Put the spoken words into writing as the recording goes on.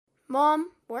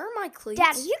Mom, where are my cleats?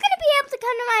 Dad, are you going to be able to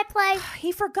come to my play?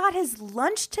 He forgot his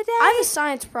lunch today? I have a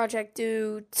science project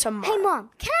due tomorrow. Hey, Mom,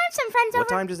 can I have some friends over? What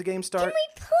time does the game start? Can we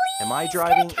please Am I get a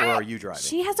driving or cat? are you driving?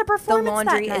 She has a The performance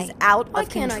laundry that is night. out Why of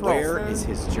control. Where is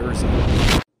his jersey?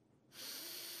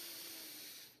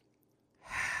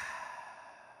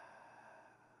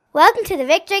 Welcome to the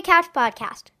Victory Couch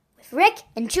Podcast with Rick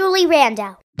and Julie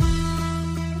Rando.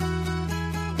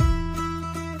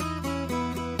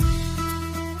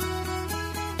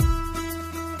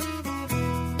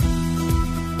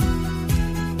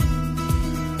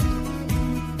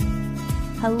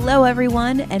 Hello,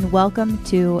 everyone, and welcome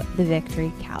to the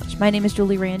Victory Couch. My name is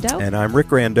Julie Rando, And I'm Rick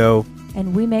Rando.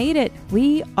 and we made it.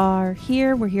 We are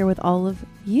here. We're here with all of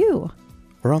you.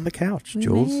 We're on the couch, We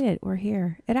Jules. made it. We're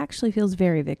here. It actually feels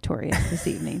very victorious this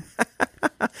evening.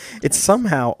 It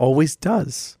somehow always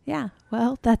does. Yeah,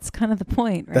 well, that's kind of the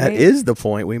point, right? That is the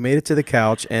point. We made it to the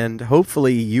couch, and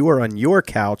hopefully you are on your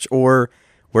couch or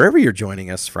wherever you're joining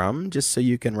us from, just so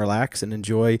you can relax and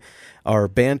enjoy our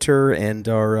banter and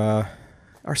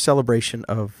our celebration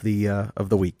of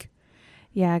the week.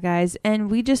 Yeah, guys,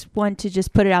 and we just want to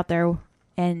just put it out there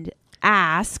and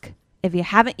ask, if you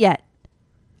haven't yet,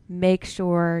 make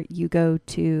sure you go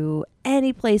to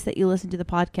any place that you listen to the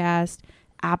podcast,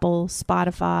 Apple,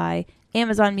 Spotify,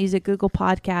 Amazon Music, Google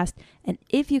Podcast, and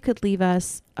if you could leave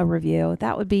us a review,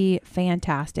 that would be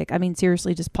fantastic. I mean,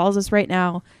 seriously, just pause us right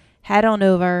now, head on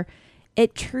over.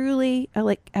 It truly,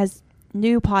 as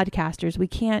new podcasters, we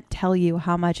can't tell you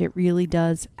how much it really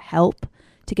does help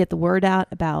to get the word out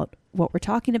about what we're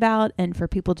talking about and for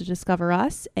people to discover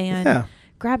us and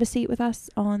grab a seat with us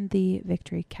on the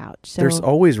Victory Couch. So There's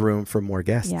always room for more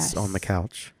guests Yes. on the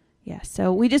couch. yeah,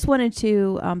 so we just wanted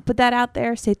to put that out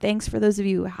there, say thanks for those of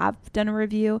you who have done a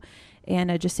review,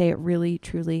 and just say it really,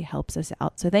 truly helps us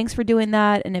out. So thanks for doing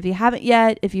that. And if you haven't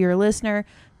yet, if you're a listener,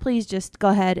 please just go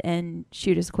ahead and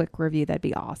shoot us a quick review. That'd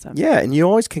be awesome. Yeah, and you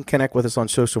always can connect with us on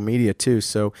social media too.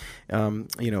 So, I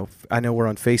know we're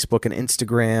on Facebook and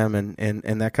Instagram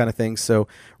and that kind of thing. So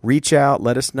reach out,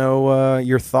 let us know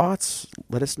your thoughts,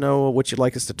 let us know what you'd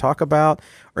like us to talk about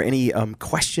or any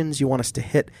questions you want us to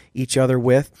hit each other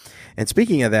with. And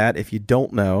speaking of that, if you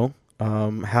don't know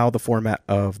how the format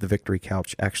of the Victory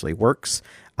Couch actually works,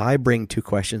 I bring two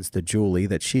questions to Julie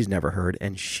that she's never heard,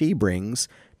 and she brings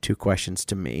two questions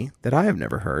to me that I have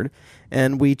never heard,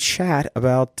 and we chat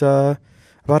about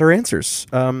her answers.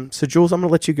 So, Jules, I'm going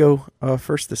to let you go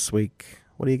first this week.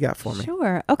 What do you got for me?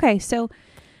 Sure. Okay, so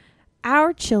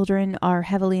our children are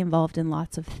heavily involved in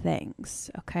lots of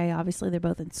things. Okay, obviously they're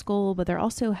both in school, but they're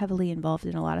also heavily involved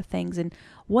in a lot of things. And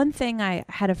one thing I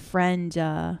had a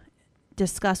friend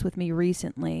discuss with me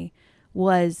recently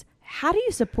was, how do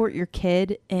you support your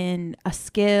kid in a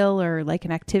skill or like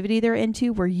an activity they're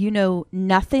into where you know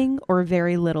nothing or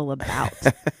very little about?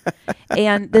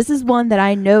 And this is one that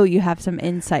I know you have some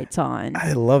insights on.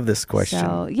 I love this question.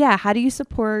 So, yeah, how do you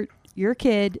support your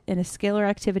kid in a skill or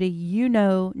activity you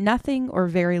know nothing or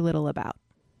very little about?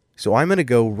 So I'm going to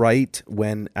go right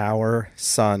when our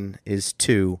son is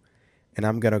 2, and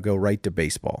I'm going to go right to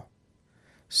baseball.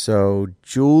 So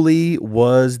Julie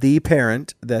was the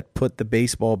parent that put the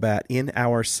baseball bat in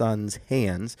our son's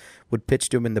hands, would pitch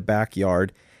to him in the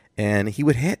backyard, and he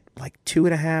would hit like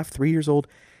 2.5, 3 years old.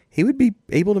 He would be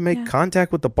able to make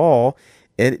contact with the ball.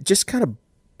 And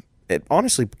it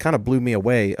honestly kind of blew me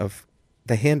away of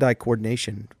the hand-eye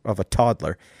coordination of a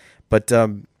toddler. But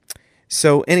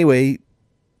so anyway,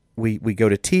 we go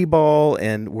to T-ball,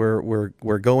 and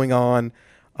we're going on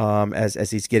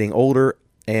as he's getting older,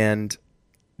 and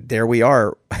there we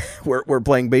are. we're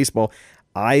playing baseball.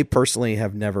 I personally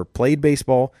have never played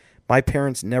baseball. My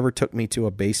parents never took me to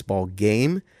a baseball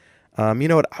game. You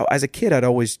know what? As a kid, I'd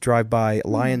always drive by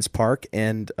Lions Park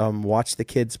and watch the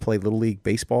kids play Little League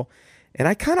baseball. And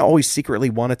I kind of always secretly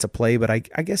wanted to play, but I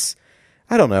guess,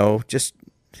 I don't know, just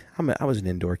I was an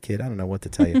indoor kid. I don't know what to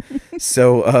tell you.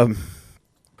 So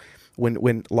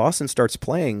when Lawson starts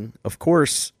playing, of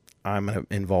course, I'm an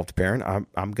involved parent.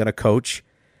 I'm going to coach.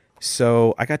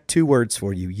 So I got 2 words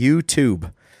for you.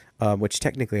 YouTube, which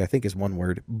technically I think is 1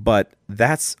 word, but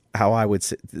that's how I would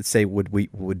say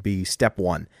would be step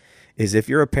 1, is if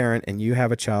you're a parent and you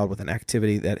have a child with an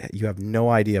activity that you have no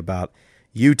idea about,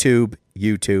 YouTube.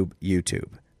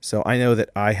 So I know that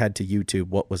I had to YouTube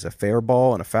what was a fair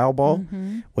ball and a foul ball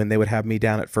when they would have me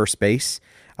down at first base.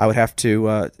 I would have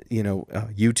to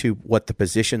YouTube what the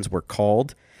positions were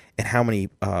called and how many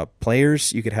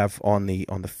players you could have on the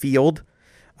field.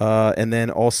 And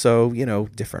then also,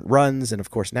 different runs. And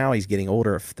of course, now he's getting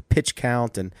older, if the pitch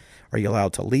count and are you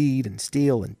allowed to lead and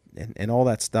steal and and all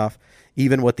that stuff.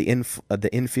 Even what the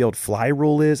infield fly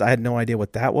rule is, I had no idea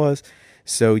what that was.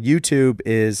 So YouTube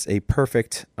is a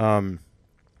perfect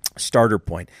starter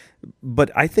point. But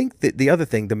I think that the other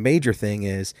thing, the major thing,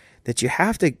 is that you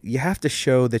have to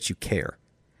show that you care.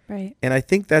 Right. And I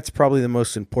think that's probably the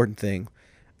most important thing,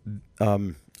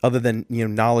 other than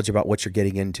knowledge about what you're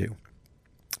getting into,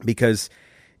 because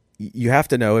you have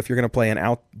to know if you're going to play an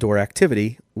outdoor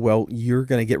activity. Well, you're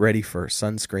going to get ready for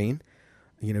sunscreen,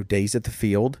 days at the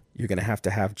field. You're going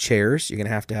to have chairs. You're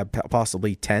going to have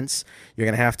possibly tents. You're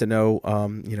going to have to know,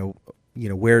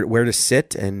 where to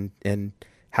sit and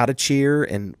how to cheer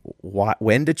and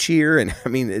when to cheer. And I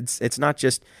mean, it's not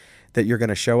just that you're going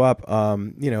to show up,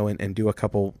 and do a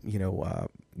couple,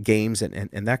 games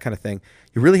and that kind of thing.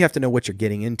 You really have to know what you're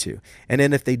getting into. And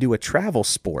then if they do a travel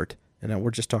sport, and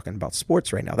we're just talking about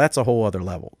sports right now, that's a whole other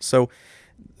level. So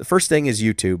the first thing is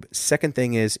YouTube. Second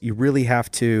thing is you really have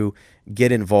to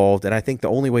get involved. And I think the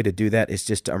only way to do that is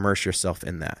just to immerse yourself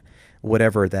in that,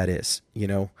 whatever that is.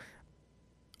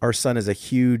 Our son is a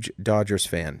huge Dodgers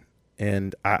fan,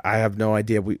 and I have no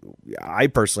idea. I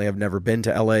personally have never been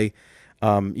to LA.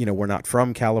 We're not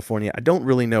from California. I don't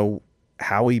really know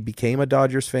how he became a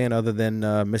Dodgers fan other than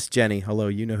Miss Jenny. Hello,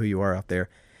 you know who you are out there.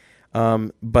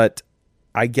 But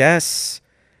I guess,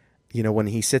 when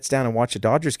he sits down and watch a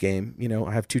Dodgers game,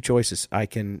 I have two choices. I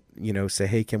can, say,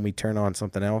 hey, can we turn on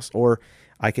something else? Or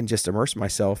I can just immerse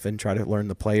myself and try to learn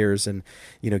the players and,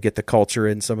 get the culture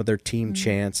and some of their team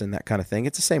chants and that kind of thing.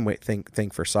 It's the same way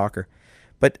thing for soccer.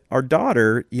 But our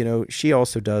daughter, she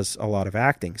also does a lot of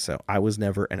acting. So I was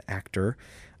never an actor,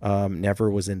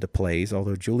 never was into plays,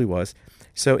 although Julie was.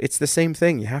 So it's the same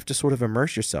thing. You have to sort of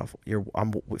immerse yourself.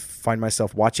 I find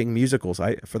myself watching musicals.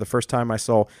 For the first time I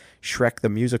saw Shrek the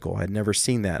musical. I'd never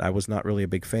seen that. I was not really a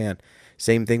big fan.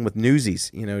 Same thing with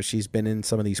Newsies. She's been in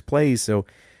some of these plays. So,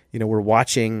 we're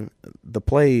watching the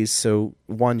plays. So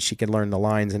one, she can learn the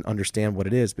lines and understand what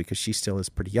it is because she still is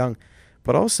pretty young.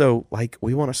 But also,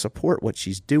 we want to support what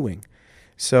she's doing.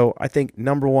 So I think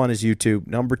number one is YouTube.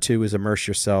 Number two is immerse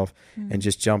yourself and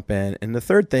just jump in. And the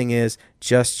third thing is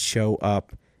just show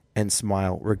up and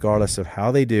smile, regardless of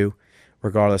how they do,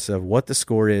 regardless of what the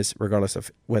score is, regardless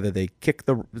of whether they kick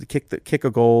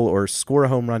a goal or score a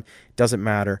home run. Doesn't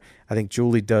matter. I think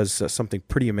Julie does something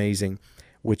pretty amazing,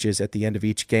 which is at the end of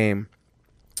each game,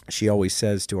 she always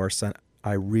says to our son,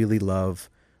 "I really love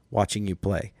watching you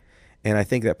play." And I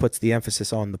think that puts the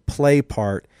emphasis on the play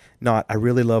part, not I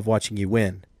really love watching you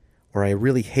win, or I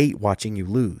really hate watching you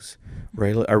lose,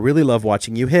 or I really love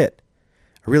watching you hit.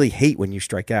 I really hate when you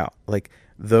strike out.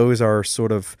 Those are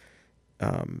sort of,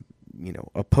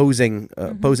 opposing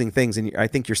things. And I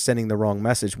think you're sending the wrong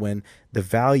message when the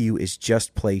value is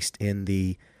just placed in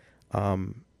the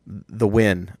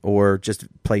win or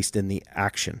just placed in the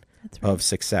action of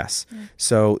success. Yeah.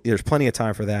 So there's plenty of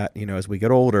time for that, as we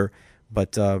get older,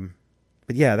 but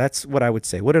yeah, that's what I would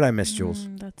say. What did I miss, Jules?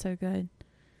 That's so good.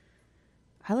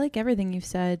 I like everything you've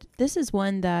said. This is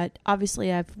one that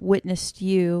obviously I've witnessed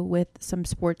you with some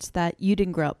sports that you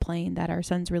didn't grow up playing that our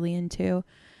son's really into.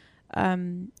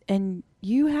 And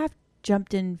you have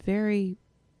jumped in very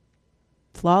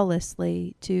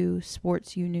flawlessly to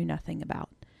sports you knew nothing about.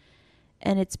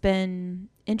 And it's been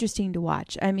interesting to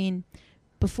watch. I mean,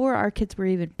 before our kids were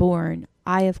even born,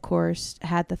 I, of course,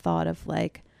 had the thought of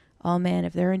oh man,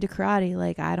 if they're into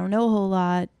karate, I don't know a whole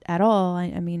lot at all.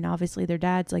 I mean, obviously their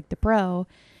dad's the pro,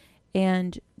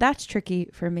 and that's tricky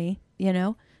for me,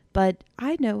 but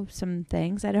I know some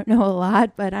things. I don't know a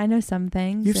lot, but I know some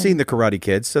things. You've seen the Karate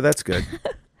Kids, so that's good.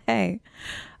 Hey,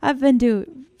 I've been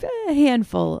to a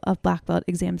handful of black belt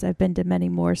exams. I've been to many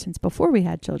more since before we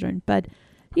had children, but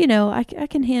I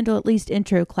can handle at least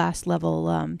intro class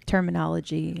level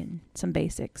terminology and some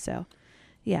basics. So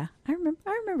yeah, I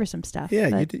remember some stuff.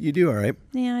 Yeah, you do all right.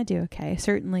 Yeah, I do okay.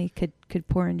 Certainly could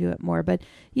pour into it more, but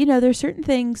there's certain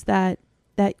things that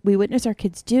we witness our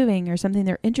kids doing or something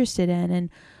they're interested in, and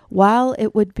while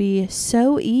it would be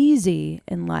so easy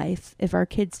in life if our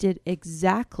kids did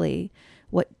exactly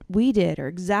what we did or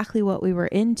exactly what we were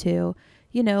into,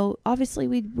 obviously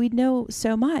we'd know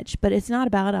so much, but it's not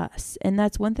about us. And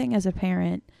that's one thing as a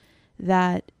parent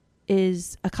that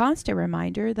is a constant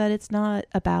reminder that it's not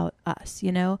about us.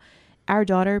 Our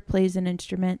daughter plays an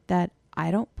instrument that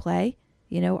I don't play.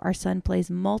 Our son plays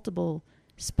multiple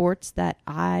sports that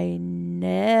I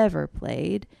never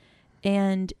played.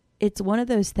 And it's one of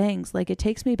those things, it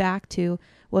takes me back to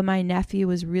when my nephew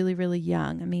was really, really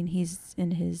young. I mean, he's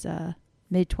in his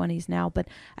mid-20s now, but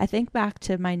I think back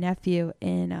to my nephew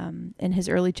in his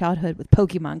early childhood with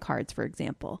Pokemon cards, for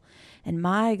example. And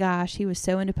my gosh, he was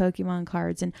so into Pokemon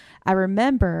cards. And I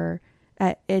remember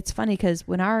it's funny because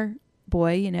when our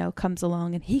boy, you know, comes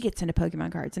along and he gets into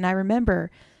Pokemon cards, and I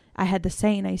remember I had the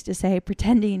saying I used to say,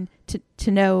 pretending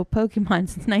to know Pokemon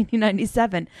since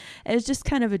 1997. And it's just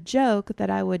kind of a joke that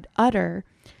I would utter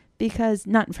because,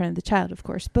 not in front of the child, of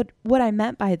course, but what I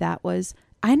meant by that was,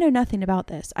 I know nothing about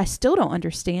this. I still don't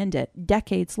understand it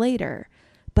decades later,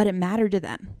 but it mattered to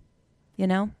them, you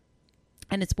know?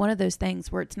 And it's one of those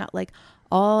things where it's not like,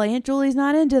 oh, Aunt Julie's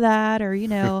not into that, or, you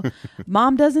know,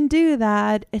 Mom doesn't do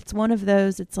that. It's one of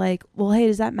those, it's like, well, hey,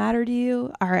 does that matter to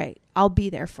you? All right, I'll be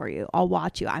there for you. I'll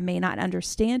watch you. I may not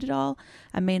understand it all.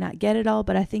 I may not get it all,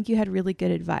 but I think you had really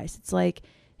good advice. It's like,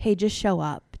 hey, just show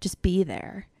up. Just be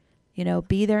there. You know,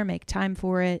 be there, make time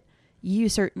for it. You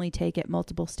certainly take it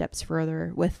multiple steps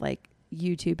further with like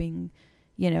YouTubing,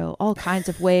 you know, all kinds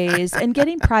of ways and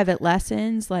getting private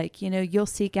lessons. Like, you know, you'll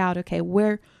seek out, okay,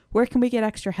 where can we get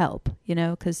extra help? You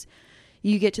know, because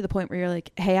you get to the point where you're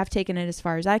like, hey, I've taken it as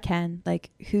far as I can. Like,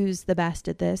 who's the best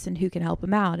at this and who can help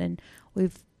them out? And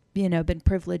we've, you know, been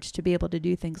privileged to be able to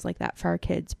do things like that for our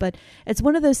kids. But it's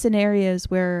one of those scenarios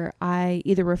where I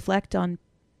either reflect on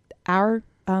our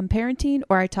parenting,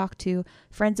 or I talk to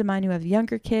friends of mine who have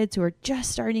younger kids who are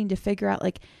just starting to figure out,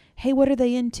 like, hey, what are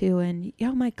they into? And,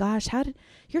 oh my gosh, how did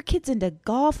your kids into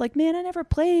golf? Like, man, I never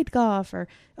played golf. Or,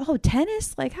 oh,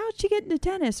 tennis? Like, how'd you get into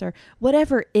tennis? Or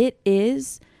whatever it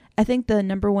is. I think the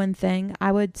number one thing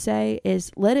I would say is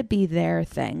let it be their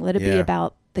thing. Let it be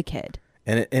about the kid.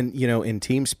 And you know, in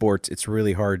team sports, it's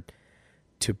really hard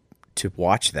to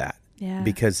watch that. Yeah.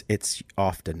 Because it's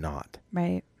often not.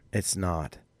 Right. It's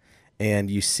not.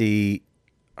 And you see,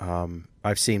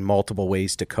 I've seen multiple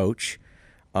ways to coach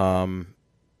in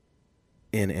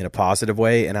a positive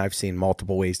way, and I've seen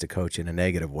multiple ways to coach in a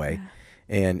negative way. Yeah.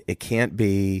 And it can't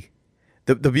be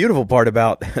the beautiful part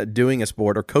about doing a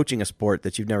sport or coaching a sport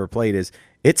that you've never played is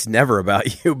it's never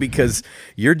about you, because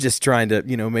you're just trying to,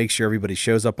 you know, make sure everybody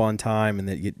shows up on time and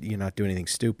that you're not doing anything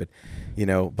stupid, you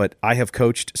know. But I have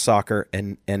coached soccer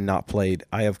and not played.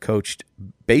 I have coached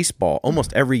baseball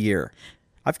almost every year.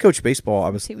 I've coached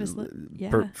baseball.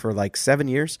 For like 7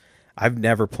 years. I've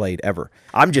never played ever.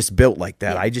 I'm just built like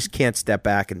that. Yeah. I just can't step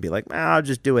back and be like, I'll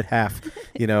just do it half.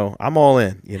 You know, I'm all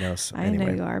in, you know. So I know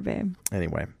you are, babe.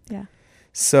 Anyway. Yeah.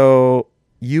 So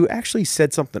you actually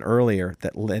said something earlier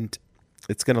that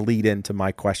it's going to lead into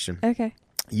my question. Okay.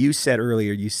 You said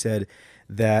earlier,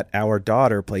 that our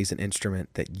daughter plays an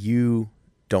instrument that you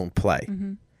don't play.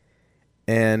 Mm-hmm.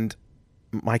 And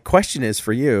my question is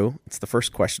for you, it's the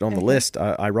first question on the list,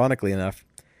 ironically enough.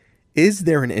 Is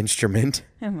there an instrument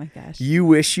you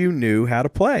wish you knew how to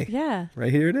play? Yeah.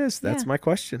 Right here it is. That's my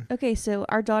question. Okay, so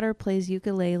our daughter plays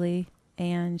ukulele,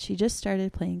 and she just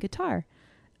started playing guitar.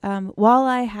 While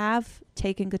I have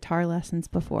taken guitar lessons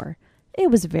before, it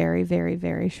was very, very,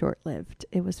 very short-lived.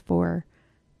 It was for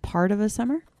part of a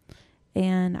summer,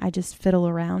 and I just fiddle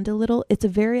around a little. It's a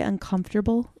very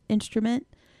uncomfortable instrument.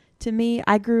 To me,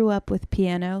 I grew up with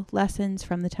piano lessons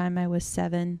from the time I was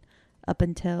 7 up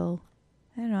until,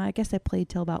 I don't know, I guess I played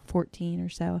till about 14 or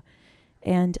so.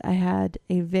 And I had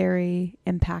a very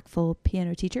impactful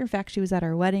piano teacher. In fact, she was at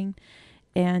our wedding.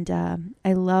 And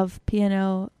I love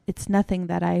piano. It's nothing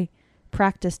that I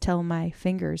practiced till my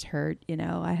fingers hurt. You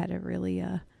know, I had a really,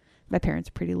 my parents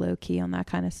are pretty low key on that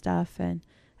kind of stuff. And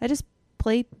I just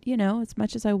played, you know, as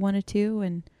much as I wanted to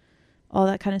and all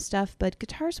that kind of stuff. But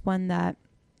guitar's one that,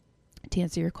 to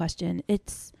answer your question,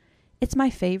 it's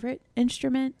my favorite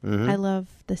instrument. Mm-hmm. I love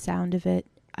the sound of it.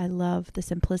 I love the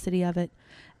simplicity of it.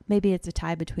 Maybe it's a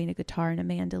tie between a guitar and a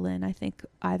mandolin. I think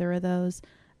either of those.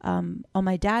 On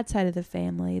my dad's side of the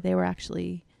family, they were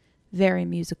actually very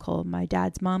musical. My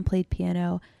dad's mom played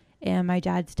piano, and my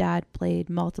dad's dad played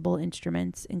multiple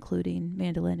instruments, including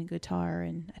mandolin and guitar,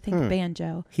 and I think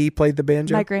banjo. He played the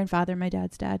banjo? My grandfather, my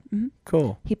dad's dad. Mm-hmm.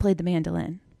 Cool. He played the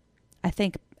mandolin. I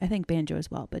think banjo as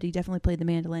well, but he definitely played the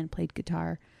mandolin, played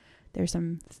guitar. There's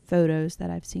some photos that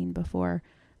I've seen before.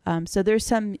 So there's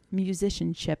some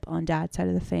musicianship on dad's side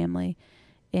of the family.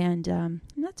 And I'm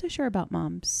not so sure about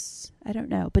mom's. I don't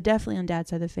know, but definitely on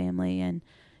dad's side of the family. And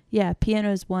yeah,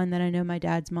 piano is one that I know my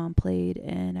dad's mom played,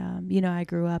 and, you know, I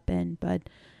grew up in, but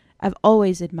I've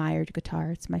always admired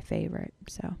guitar. It's my favorite.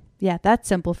 So yeah, that's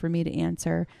simple for me to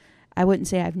answer. I wouldn't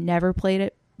say I've never played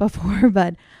it before,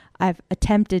 but I've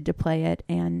attempted to play it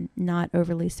and not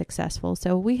overly successful.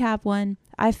 So we have one.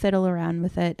 I fiddle around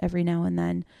with it every now and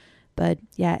then. But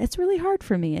yeah, it's really hard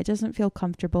for me. It doesn't feel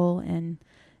comfortable. And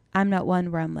I'm not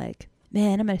one where I'm like,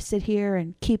 man, I'm going to sit here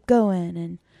and keep going.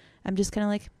 And I'm just kind of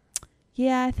like,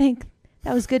 yeah, I think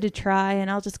that was good to try. And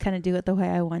I'll just kind of do it the way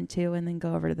I want to and then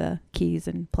go over to the keys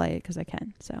and play it because I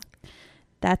can. So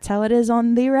That's how it is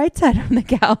on the right side of the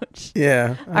couch.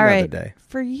 Yeah. All right. Day.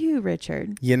 For you,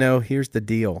 Richard, Here's the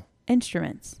deal.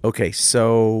 instruments. Okay,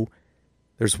 so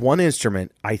there's one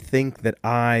instrument I think that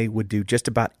I would do just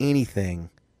about anything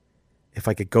if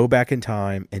I could go back in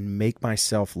time and make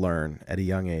myself learn at a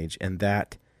young age, and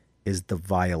that is the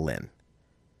violin.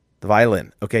 The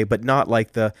violin, okay, but not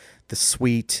like the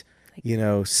sweet,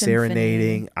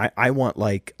 serenading. I want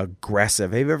like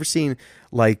aggressive. Have you ever seen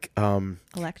like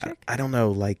Electric? I don't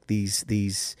know, like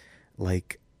these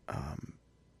like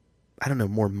I don't know,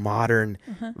 more modern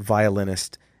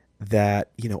violinists that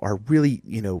are really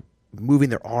moving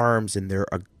their arms, and they're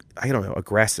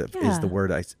aggressive is the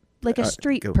word like a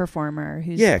street performer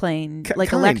who's playing like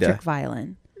kinda. electric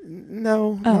violin.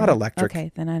 No, not electric.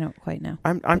 Okay, then I don't quite know.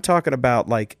 I'm talking about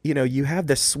like, you have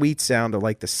the sweet sound of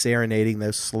like the serenading,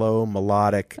 those slow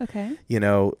melodic, Okay.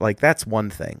 Like that's one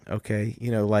thing. Okay.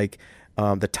 Like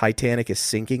the Titanic is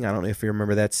sinking. I don't know if you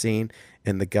remember that scene,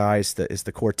 and the guys is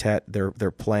the quartet.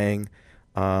 They're playing.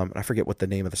 I forget what the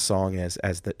name of the song is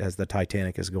as the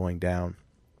Titanic is going down.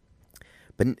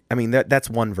 But I mean, that's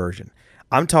one version.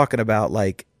 I'm talking about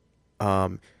like,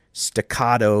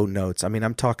 staccato notes. I mean,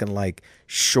 I'm talking like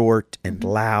short and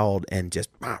loud and just,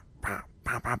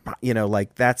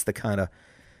 like that's the kind of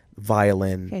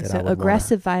violin Okay, that so I would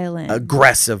aggressive violin.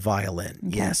 Aggressive violin.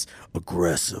 Okay. Yes.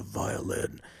 Aggressive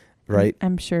violin. Right?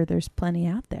 I'm sure there's plenty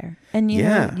out there. And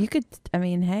you could,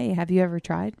 hey, have you ever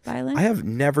tried violin? I have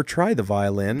never tried the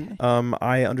violin. Okay.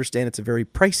 I understand it's a very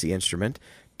pricey instrument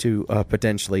to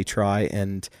potentially try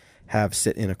and have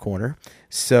sit in a corner.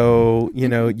 So,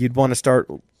 you'd want to start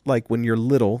like when you're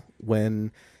little,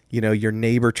 when, your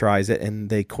neighbor tries it and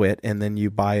they quit, and then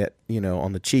you buy it,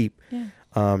 on the cheap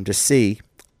to see.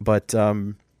 But,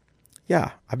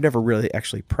 I've never really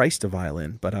actually priced a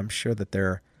violin, but I'm sure that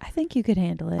I think you could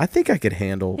handle it. I think I could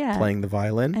handle playing the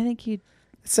violin. I think you'd.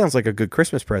 It sounds like a good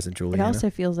Christmas present, It Juliana.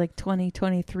 also feels like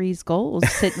 2023's goals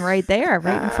sitting right there,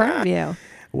 right in front of you.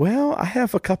 Well, I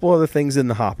have a couple other things in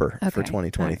the hopper for Okay.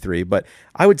 2023, but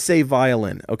I would say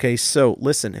violin. Okay, so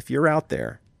listen, if you're out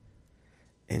there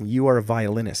and you are a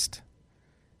violinist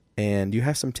and you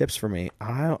have some tips for me,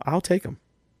 I'll take them.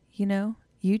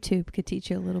 YouTube could teach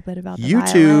you a little bit about the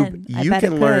YouTube, violin. I you bet it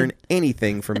can learn could.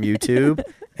 anything from YouTube,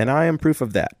 and I am proof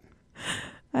of that.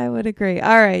 I would agree.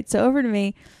 All right, so over to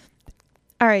me.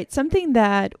 All right, something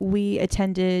that we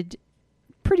attended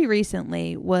pretty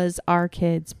recently was our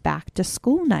kids' back to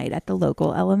school night at the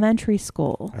local elementary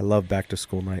school. I love back to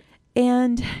school night.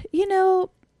 And,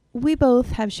 we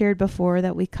both have shared before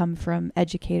that we come from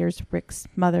educators. Rick's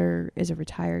mother is a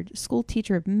retired school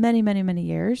teacher of many, many, many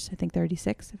years. I think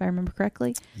 36, if I remember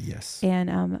correctly. Yes.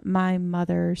 And my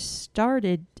mother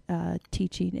started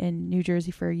teaching in New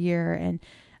Jersey for a year and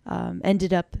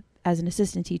ended up as an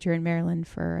assistant teacher in Maryland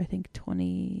for, I think,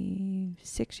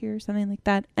 26 years, something like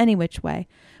that. Any which way.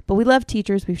 But we love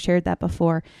teachers. We've shared that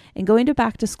before. And going to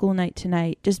back to school night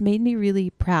tonight just made me really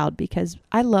proud because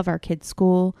I love our kids'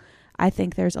 school. I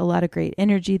think there's a lot of great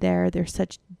energy there. They're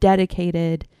such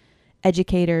dedicated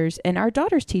educators. And our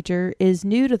daughter's teacher is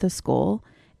new to the school,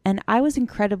 and I was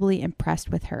incredibly impressed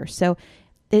with her. So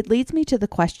it leads me to the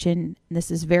question, and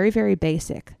this is very, very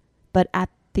basic, but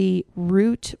at the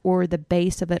root or the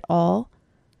base of it all,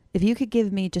 if you could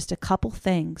give me just a couple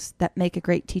things that make a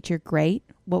great teacher great,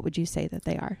 what would you say that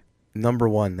they are? Number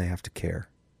one, they have to care.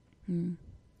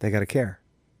 They got to care.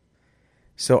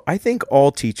 So I think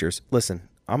all teachers, listen,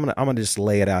 I'm gonna just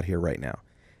lay it out here right now.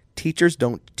 Teachers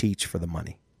don't teach for the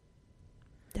money.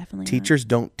 Definitely Teachers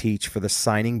don't teach for the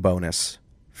signing bonus,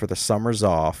 for the summers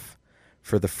off,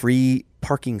 for the free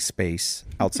parking space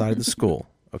outside of the school,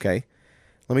 okay?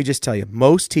 Let me just tell you,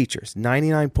 most teachers,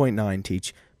 99.9,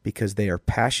 teach because they are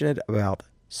passionate about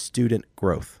student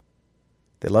growth.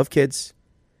 They love kids.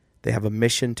 They have a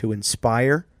mission to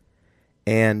inspire,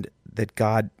 and that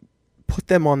God put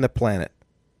them on the planet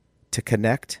to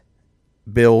connect,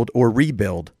 build, or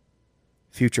rebuild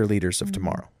future leaders of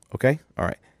tomorrow. Okay? All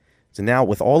right. So now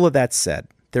with all of that said,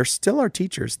 there still are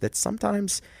teachers that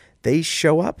sometimes they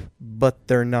show up, but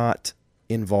they're not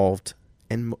involved.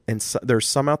 And so, there's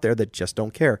some out there that just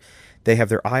don't care. They have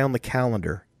their eye on the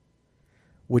calendar,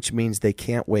 which means they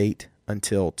can't wait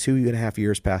until 2.5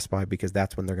 years pass by because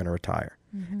that's when they're going to retire.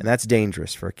 And that's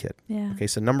dangerous for a kid. Yeah. Okay,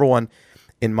 so number one,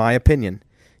 in my opinion,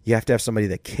 you have to have somebody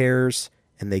that cares,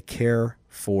 and they care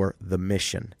for the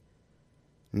mission,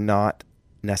 not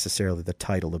necessarily the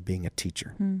title of being a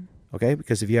teacher. Okay,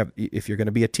 because if you're going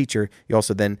to be a teacher, you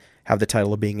also then have the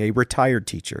title of being a retired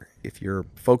teacher. If you're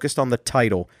focused on the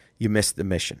title, you miss the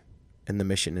mission, and the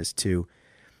mission is to,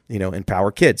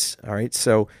 empower kids. All right,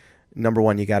 so number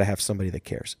one, you got to have somebody that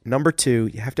cares. Number two,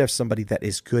 you have to have somebody that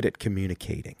is good at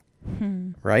communicating,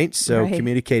 right? So Right.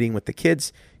 communicating with the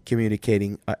kids,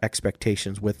 communicating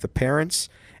expectations with the parents,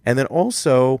 and then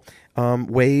also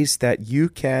ways that you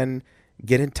can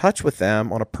get in touch with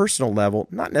them on a personal level,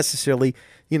 not necessarily,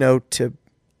 to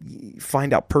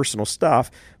find out personal stuff,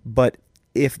 but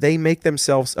if they make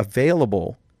themselves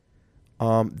available,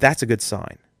 that's a good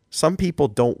sign. Some people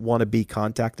don't want to be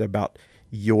contacted about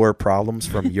your problems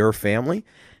from your family,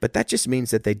 but that just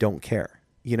means that they don't care,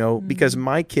 because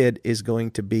my kid is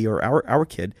going to be, or our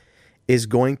kid is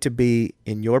going to be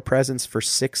in your presence for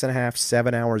 6.5,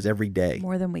 7 hours every day.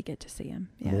 More than we get to see him.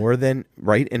 Yeah. More than,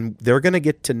 right? And they're going to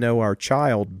get to know our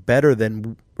child better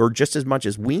than, or just as much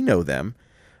as we know them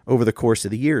over the course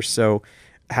of the year. So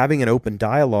having an open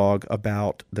dialogue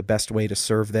about the best way to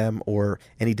serve them, or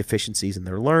any deficiencies in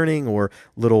their learning, or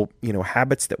little,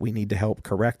 habits that we need to help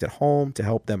correct at home to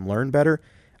help them learn better,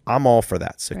 I'm all for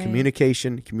that. So Right.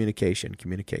 communication.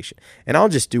 And I'll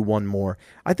just do one more.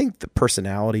 I think the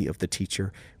personality of the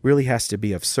teacher really has to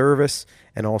be of service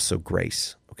and also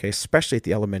grace, okay, especially at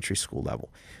the elementary school level,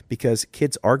 because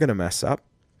kids are going to mess up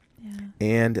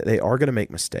and they are going to make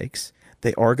mistakes.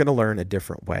 They are going to learn a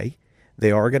different way.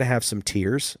 They are going to have some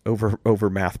tears over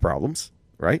math problems,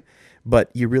 right?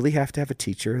 But you really have to have a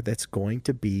teacher that's going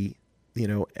to be,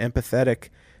 empathetic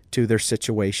to their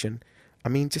situation. I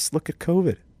mean, just look at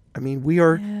COVID. I mean, we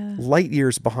are light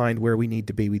years behind where we need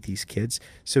to be with these kids.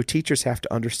 So teachers have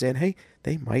to understand, hey,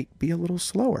 they might be a little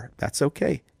slower. That's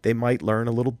okay. They might learn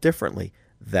a little differently.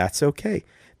 That's okay.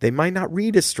 They might not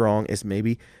read as strong as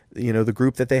maybe, the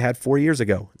group that they had 4 years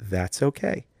ago. That's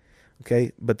okay.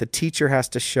 Okay. But the teacher has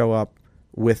to show up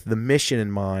with the mission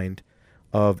in mind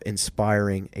of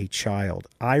inspiring a child.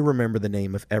 I remember the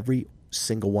name of every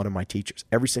single one of my teachers.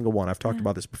 Every single one. I've talked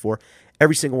about this before.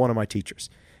 Every single one of my teachers.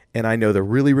 And I know the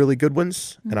really, really good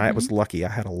ones. And I was lucky. I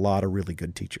had a lot of really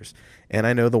good teachers. And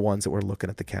I know the ones that were looking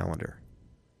at the calendar,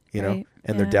 Right.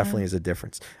 and there Yeah. definitely is a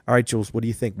difference. All right, Jules, what do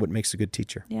you think? What makes a good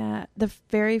teacher? Yeah. The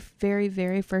very, very,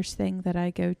 very first thing that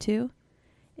I go to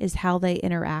is how they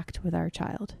interact with our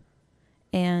child.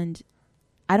 And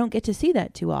I don't get to see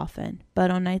that too often.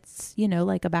 But on nights,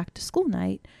 like a back to school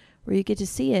night where you get to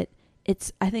see it,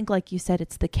 I think like you said,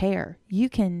 it's the care. You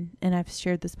can, and I've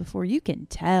shared this before, you can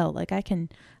tell, like I can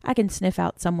sniff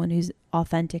out someone who's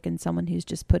authentic and someone who's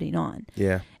just putting on.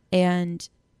 Yeah. And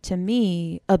to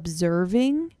me,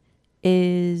 observing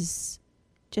is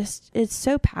just, it's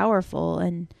so powerful.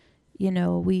 And,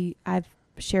 I've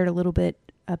shared a little bit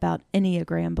about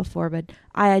Enneagram before, but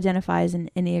I identify as an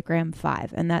Enneagram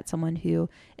 5, and that's someone who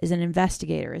is an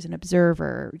investigator, is an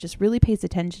observer, just really pays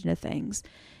attention to things.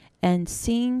 And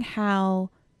seeing how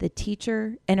the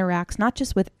teacher interacts not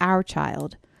just with our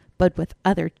child, but with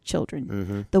other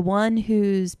children. The one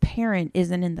whose parent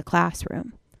isn't in the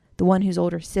classroom, the one whose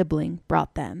older sibling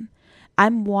brought them.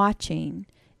 I'm watching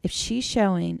if she's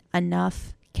showing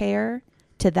enough care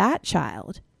to that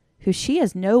child, who she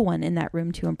has no one in that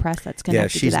room to impress that's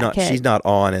connected to that kid. She's not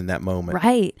on in that moment.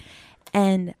 Right.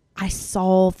 And I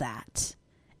saw that.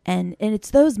 And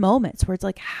it's those moments where it's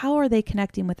like, how are they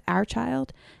connecting with our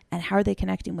child and how are they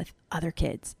connecting with other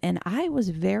kids? And I was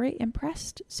very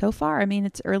impressed so far. I mean,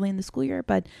 it's early in the school year,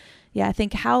 but yeah, I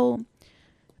think how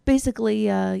basically,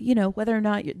 whether or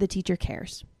not the teacher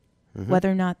cares,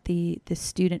 whether or not the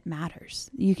student matters.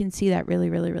 You can see that really,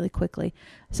 really, really quickly.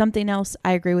 Something else,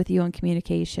 I agree with you on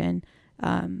communication.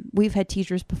 We've had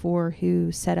teachers before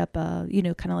who set up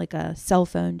kind of like a cell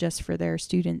phone just for their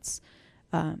students,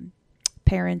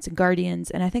 parents and guardians.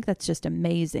 And I think that's just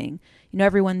amazing.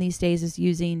 Everyone these days is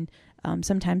using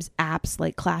sometimes apps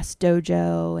like Class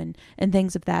Dojo and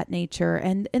things of that nature.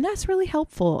 And that's really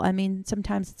helpful. I mean,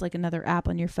 sometimes it's like another app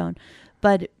on your phone,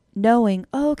 but knowing,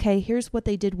 okay, here's what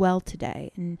they did well today.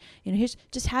 And, here's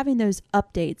just having those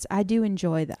updates. I do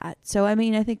enjoy that. So, I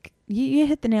mean, I think you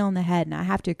hit the nail on the head, and I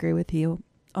have to agree with you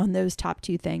on those top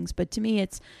two things. But to me,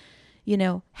 it's,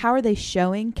 how are they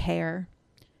showing care?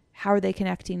 How are they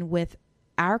connecting with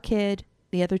our kid,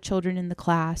 the other children in the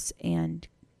class, and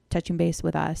touching base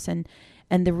with us? And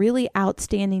the really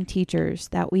outstanding teachers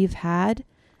that we've had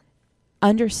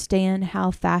understand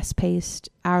how fast-paced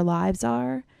our lives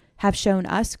are, have shown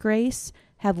us grace,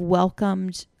 have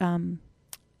welcomed,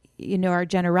 our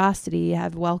generosity,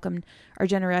 have welcomed our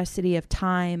generosity of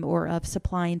time or of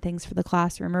supplying things for the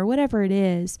classroom or whatever it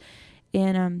is.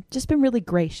 And just been really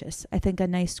gracious. I think a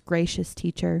nice, gracious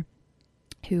teacher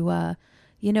who,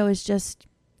 is just,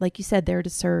 like you said, there to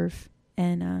serve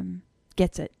and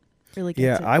gets it, really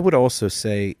gets it. Yeah, I would also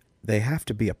say they have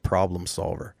to be a problem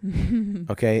solver.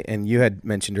 Okay, and you had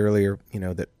mentioned earlier,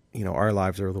 that, our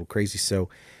lives are a little crazy. So,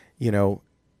 the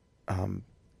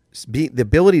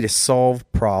ability to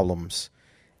solve problems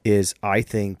is, I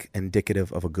think,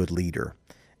 indicative of a good leader.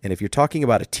 And if you're talking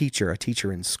about a teacher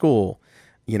in school,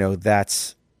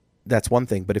 that's one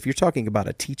thing. But if you're talking about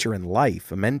a teacher in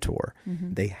life, a mentor,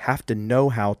 they have to know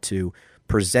how to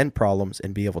present problems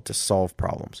and be able to solve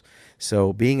problems.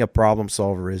 So being a problem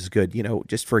solver is good.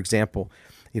 Just for example,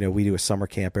 we do a summer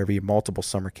camp every year, multiple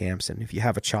summer camps. And if you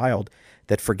have a child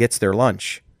that forgets their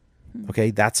lunch,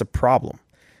 okay, that's a problem.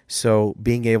 So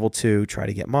being able to try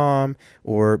to get mom,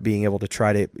 or being able to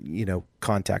try to,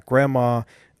 contact grandma.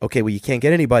 Okay, well, you can't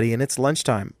get anybody and it's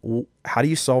lunchtime. How do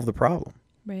you solve the problem?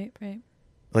 Right.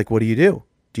 Like, what do you do?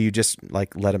 Do you just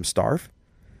let them starve?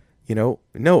 No,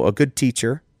 a good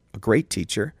teacher, a great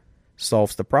teacher,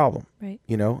 solves the problem. Right.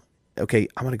 Okay,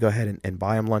 I'm going to go ahead and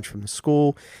buy them lunch from the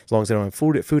school, as long as they don't have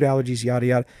food allergies, yada,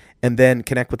 yada. And then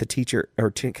connect with the teacher,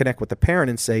 or connect with the parent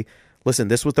and say, listen,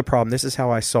 this was the problem. This is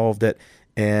how I solved it.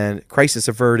 And crisis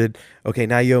averted. Okay,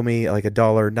 now you owe me like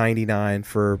 $1.99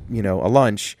 for, a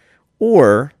lunch.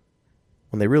 Or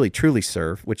when they really truly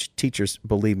serve, which teachers,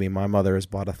 believe me, my mother has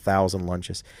bought 1,000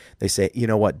 lunches. They say, you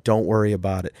know what, don't worry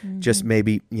about it. Just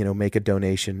maybe, make a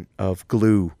donation of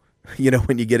glue,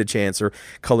 when you get a chance, or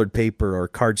colored paper or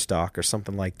cardstock or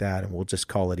something like that. And we'll just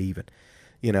call it even,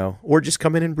 or just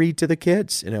come in and read to the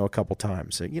kids, a couple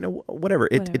times. So, whatever.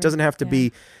 It doesn't have to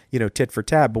be, tit for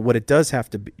tat. But what it does have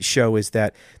to show is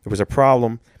that there was a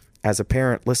problem. As a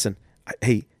parent, listen,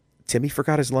 hey, Timmy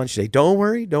forgot his lunch today. Don't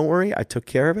worry. I took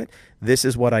care of it. This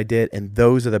is what I did. And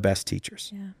those are the best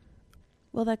teachers. Yeah.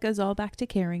 Well, that goes all back to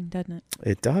caring, doesn't it?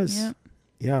 It does. Yeah.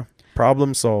 Yeah.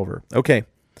 Problem solver. Okay.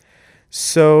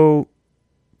 So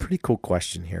pretty cool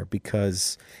question here,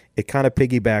 because it kind of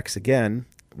piggybacks again.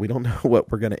 We don't know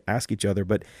what we're going to ask each other,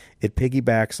 but it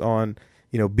piggybacks on,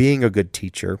 being a good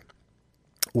teacher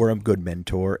or a good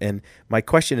mentor. And my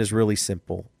question is really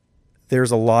simple.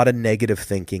 There's a lot of negative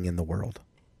thinking in the world.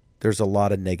 There's a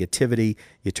lot of negativity.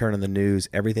 You turn on the news,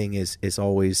 everything is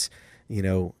always,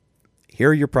 here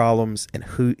are your problems and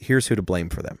here's who to blame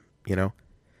for them,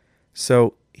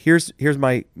 So here's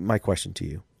my question to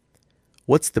you.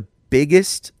 What's the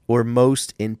biggest or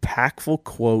most impactful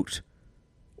quote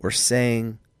or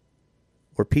saying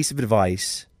or piece of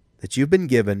advice that you've been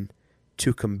given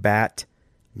to combat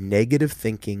negative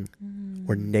thinking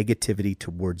or negativity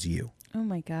towards you? Oh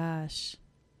my gosh.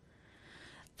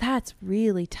 That's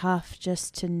really tough,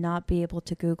 just to not be able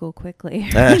to Google quickly.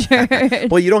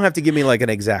 Well, you don't have to give me like an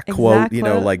exact quote,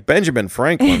 like Benjamin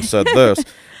Franklin said this,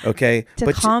 okay?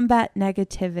 To combat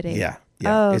negativity. Yeah.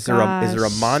 Oh, is there a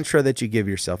mantra that you give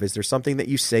yourself? Is there something that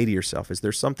you say to yourself? Is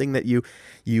there something that you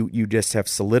just have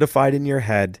solidified in your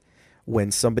head when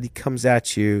somebody comes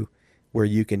at you, where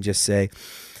you can just say,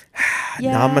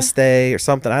 namaste or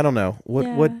something? I don't know.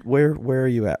 Where are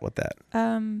you at with that?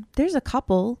 There's a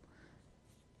couple.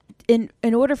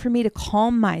 In order for me to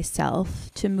calm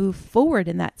myself to move forward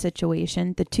in that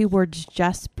situation, the 2 words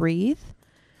 "just breathe"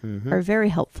 are very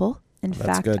helpful. In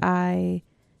fact, good. I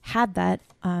had that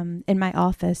in my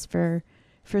office for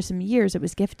some years. It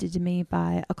was gifted to me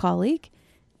by a colleague,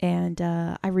 and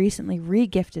I recently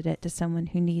re-gifted it to someone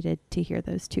who needed to hear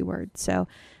those 2 words. So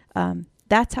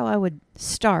that's how I would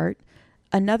start.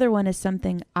 Another one is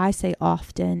something I say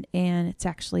often, and it's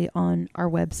actually on our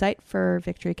website for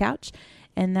Victory Couch,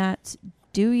 and that's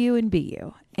do you and be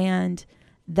you. And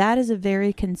that is a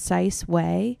very concise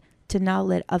way to not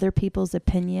let other people's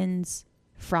opinions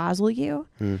frazzle you.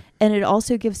 And it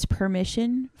also gives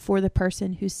permission for the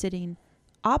person who's sitting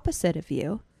opposite of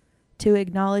you to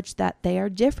acknowledge that they are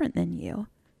different than you.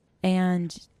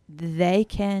 And they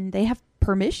have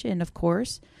permission, of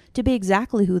course, to be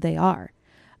exactly who they are.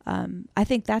 I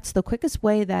think that's the quickest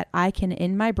way that I can,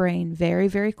 in my brain, very,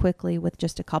 very quickly, with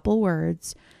just a couple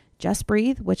words, just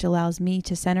breathe, which allows me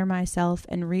to center myself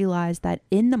and realize that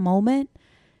in the moment,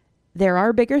 there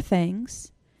are bigger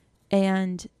things,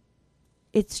 and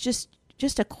it's just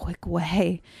a quick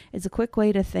way. It's a quick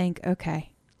way to think,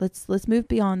 okay, let's move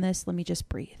beyond this. Let me just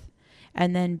breathe.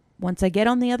 And then once I get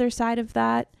on the other side of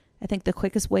that, I think the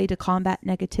quickest way to combat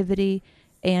negativity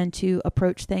and to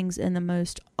approach things in the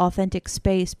most authentic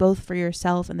space, both for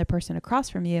yourself and the person across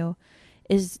from you,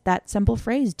 is that simple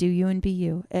phrase, do you and be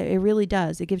you. It really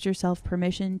does. It gives yourself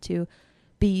permission to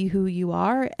be who you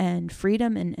are, and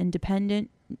freedom and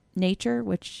independent nature,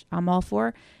 which I'm all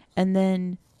for, and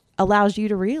then allows you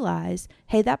to realize,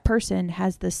 hey, that person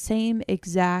has the same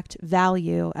exact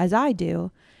value as I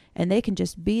do, and they can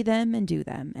just be them and do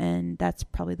them. And that's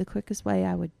probably the quickest way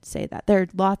I would say that. There are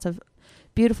lots of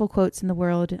beautiful quotes in the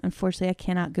world. Unfortunately, I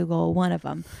cannot Google one of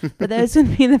them, but those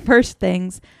would be the first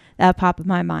things pop in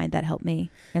my mind that helped me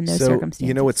in those So, circumstances.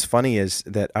 you know what's funny is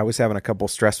that I was having a couple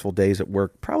stressful days at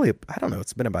work. Probably, I don't know,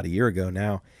 it's been about a year ago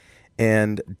now.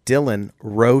 And Dylan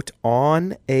wrote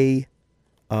on a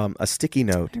sticky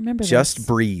note, I remember "Just this.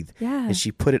 breathe." Yeah. And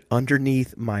she put it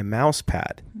underneath my mouse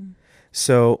pad.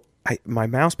 So my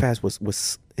mouse pad was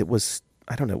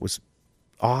I don't know, it was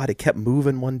odd. It kept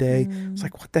moving one day. I was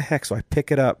like, what the heck? So I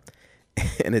pick it up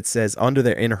and it says under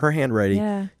there in her handwriting,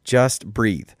 Yeah. "Just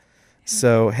breathe."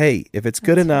 So, hey, if it's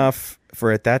good enough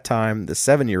for at that time the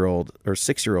 7-year-old or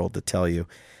 6-year-old to tell you,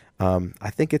 I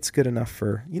think it's good enough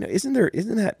for, isn't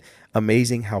that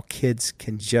amazing how kids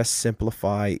can just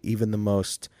simplify even the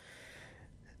most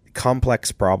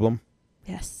complex problem?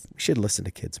 Yes. We should listen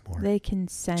to kids more. They can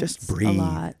sense Just a breathe.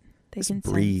 lot. They Just can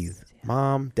breathe. sense, yeah.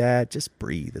 Mom, Dad, just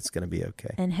breathe. It's going to be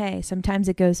okay. And hey, sometimes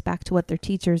it goes back to what their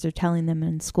teachers are telling them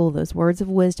in school, those words of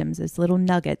wisdoms, those little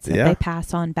nuggets that Yeah. they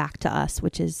pass on back to us,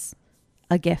 which is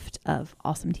a gift of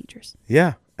awesome teachers.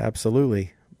 Yeah,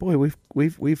 absolutely. Boy, we've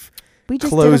We just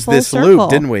closed did a full this circle. loop,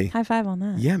 didn't we? High five on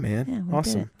that. Yeah, man. Yeah, we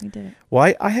Awesome. Did it. We did it.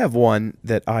 Well, I have one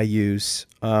that I use.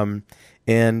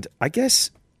 And I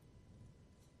guess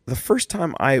the first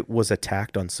time I was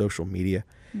attacked on social media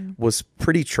was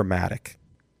pretty traumatic.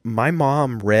 My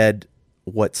mom read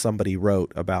what somebody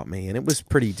wrote about me, and it was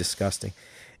pretty disgusting.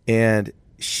 And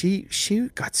she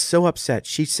got so upset.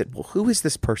 She said, "Well, who is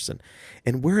this person?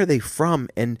 And where are they from?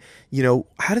 And,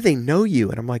 how do they know you?"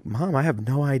 And I'm like, "Mom, I have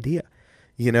no idea."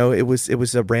 It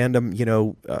was a random,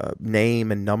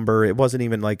 name and number. It wasn't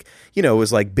even like, it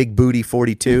was like Big Booty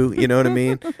 42. You know what I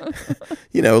mean?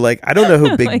 Like, I don't know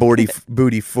who Big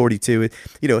Booty 42 is.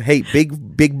 Hey,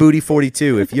 Big Booty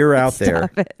 42, if you're out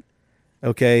there, Stop it.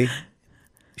 okay,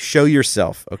 show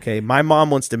yourself. Okay. My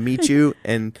mom wants to meet you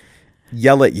and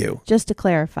yell at you. Just to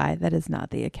clarify, that is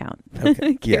not the account.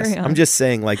 Okay. Carry Yes. on. I'm just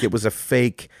saying, like, it was a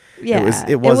fake. Yeah.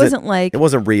 It wasn't like, it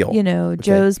wasn't real.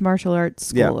 Joe's martial arts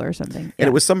school Yeah. or something. And Yeah.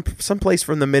 it was some place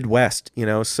from the Midwest,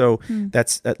 so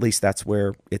that's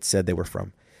where it said they were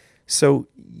from. So,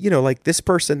 like this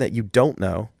person that you don't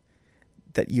know,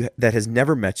 that has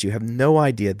never met you, have no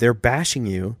idea, they're bashing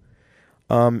you.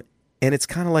 And it's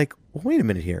kind of like, well, wait a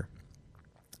minute here.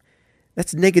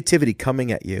 That's negativity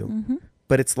coming at you.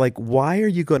 But it's like, why are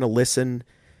you going to listen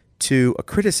to a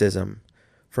criticism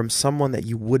from someone that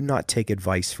you would not take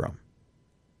advice from?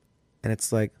 And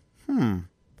it's like,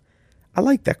 I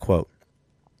like that quote.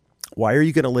 Why are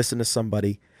you going to listen to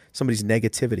somebody's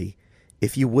negativity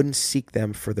if you wouldn't seek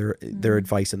them for their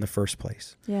advice in the first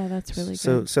place? Yeah, that's really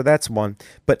So good. so that's one.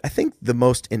 But I think the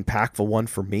most impactful one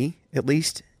for me, at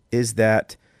least, is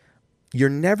that you're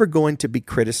never going to be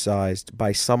criticized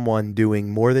by someone doing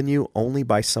more than you, only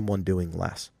by someone doing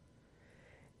less.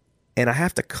 And I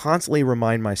have to constantly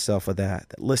remind myself of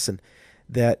that listen,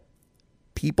 that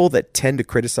people that tend to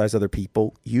criticize other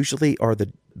people usually are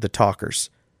the talkers.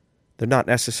 They're not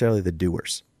necessarily the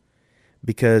doers.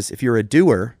 Because if you're a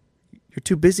doer, you're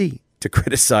too busy to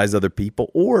criticize other people,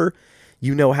 or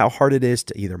you know how hard it is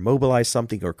to either mobilize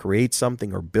something or create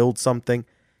something or build something.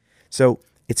 So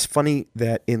it's funny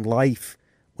that in life,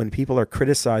 when people are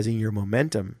criticizing your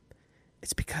momentum,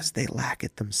 it's because they lack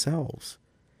it themselves.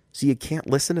 So you can't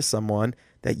listen to someone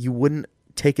that you wouldn't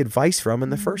take advice from in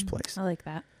the first place. I like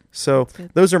that. So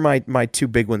good. those are my two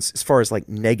big ones as far as like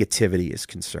negativity is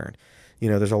concerned.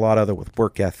 There's a lot other with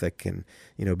work ethic and,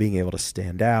 being able to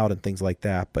stand out and things like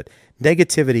that. But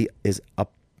negativity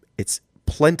it's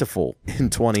plentiful in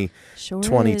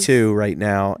 2022 right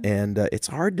now. And it's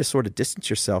hard to sort of distance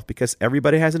yourself because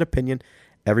everybody has an opinion.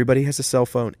 Everybody has a cell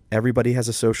phone. Everybody has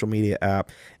a social media app.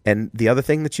 And the other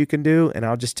thing that you can do, and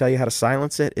I'll just tell you how to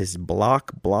silence it, is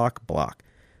block.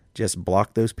 Just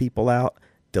block those people out.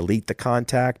 Delete the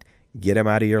contact. Get them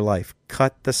out of your life.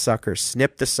 Cut the suckers.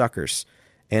 Snip the suckers.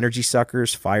 Energy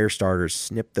suckers, fire starters.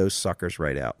 Snip those suckers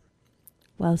right out.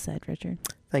 Well said, Richard.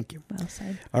 Thank you. Well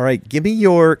said. All right. Give me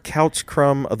your couch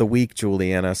crumb of the week,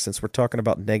 Juliana, since we're talking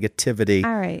about negativity.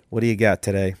 All right. What do you got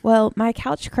today? Well, my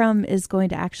couch crumb is going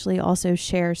to actually also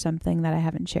share something that I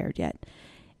haven't shared yet.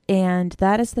 And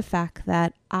that is the fact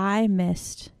that I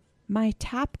missed my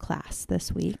tap class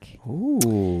this week.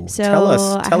 Ooh. So tell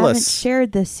I haven't us.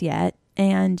 shared this yet.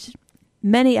 And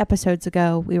many episodes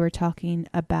ago, we were talking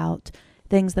about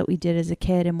things that we did as a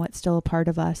kid and what's still a part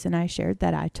of us. And I shared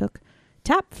that I took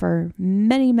tap for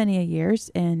many, many years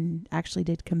and actually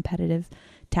did competitive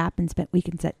tap and spent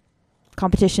weekends at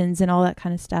competitions and all that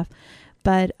kind of stuff.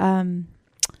 But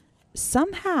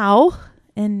somehow,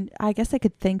 and I guess I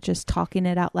could think just talking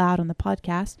it out loud on the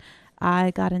podcast,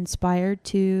 I got inspired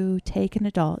to take an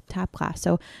adult tap class.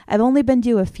 So I've only been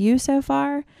to a few so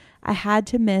far. I had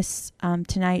to miss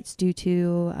tonight's due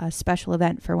to a special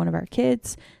event for one of our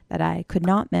kids that I could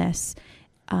not miss.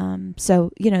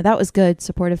 So, that was good,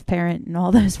 supportive parent and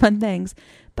all those fun things.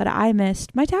 But I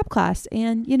missed my tap class.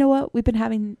 And you know what? We've been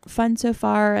having fun so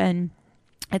far, and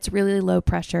it's really low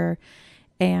pressure.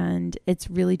 And it's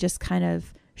really just kind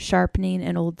of sharpening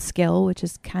an old skill, which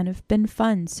has kind of been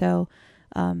fun. So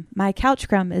my couch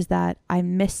crumb is that I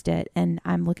missed it, and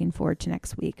I'm looking forward to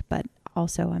next week. But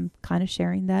also I'm kind of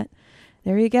sharing that.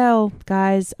 There you go,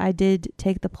 guys. I did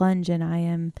take the plunge, and I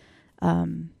am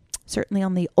certainly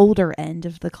on the older end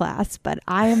of the class, but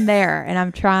I am there, and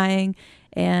I'm trying.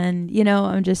 And,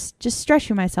 I'm just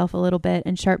stretching myself a little bit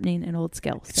and sharpening an old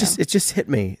skill. It just hit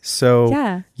me. So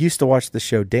yeah. You used to watch the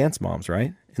show Dance Moms,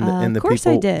 right? And of course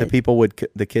I did.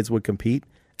 The kids would compete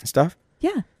and stuff.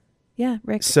 Yeah. Yeah.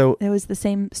 Rick. So it was the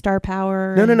same Star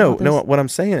Power. No. What I'm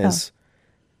saying is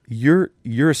you're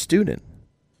a student,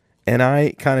 and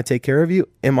I kind of take care of you.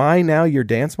 Am I now your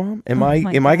dance mom? Am I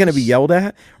going to be yelled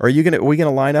at? Or are we going to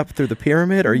line up through the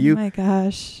pyramid? Are you? Oh my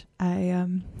gosh.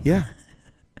 Yeah.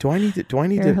 Do I need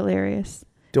You're to? Hilarious.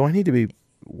 Do I need to be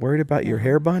worried about your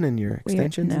hair bun and your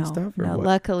extensions and stuff? Or no, what?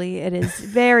 luckily it is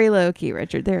very low key,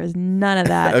 Richard. There is none of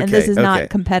that. And this is not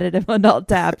competitive adult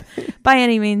tap by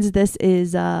any means. This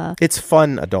is it's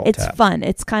fun adult tap. It's fun.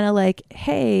 It's kind of like,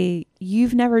 hey,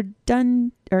 you've never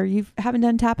done, or you haven't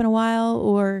done tap in a while,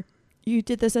 or you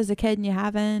did this as a kid and you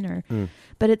haven't,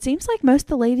 but it seems like most of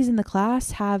the ladies in the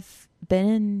class have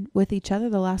been with each other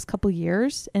the last couple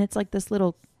years, and it's like this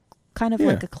little kind of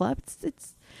like a club.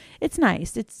 It's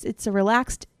nice. It's a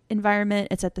relaxed environment.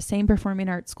 It's at the same performing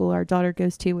arts school our daughter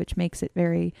goes to, which makes it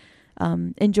very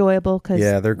enjoyable because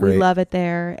they're great. We love it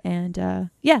there. And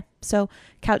so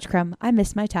Couch Crumb, I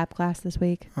missed my tap class this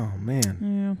week. Oh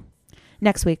man. Yeah.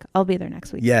 Next week. I'll be there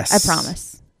next week. Yes. I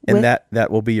promise. And that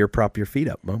will be your prop your feet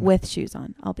up moment. With shoes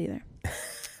on. I'll be there.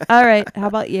 All right. How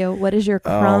about you? What is your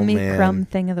crumb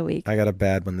thing of the week? I got a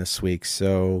bad one this week.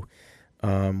 So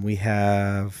we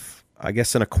have, I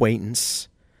guess, an acquaintance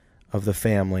of the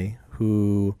family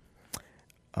who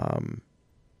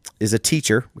is a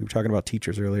teacher. We were talking about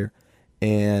teachers earlier,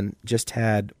 and just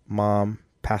had mom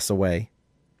pass away.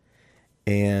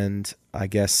 And I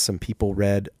guess some people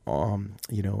read,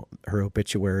 her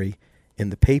obituary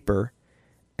in the paper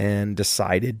and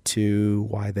decided to,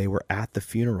 while they were at the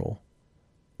funeral,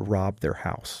 rob their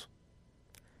house.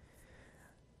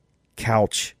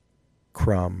 Couch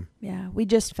crumb. Yeah, we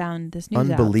just found this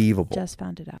news Unbelievable. out. Just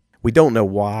found it out. We don't know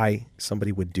why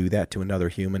somebody would do that to another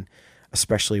human,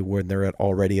 especially when they're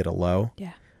already at a low.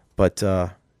 Yeah. But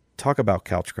talk about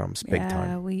couch crumbs big time.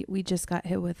 Yeah, we just got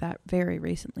hit with that very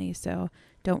recently, so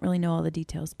don't really know all the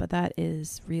details, but that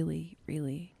is really,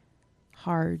 really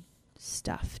hard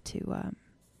stuff to,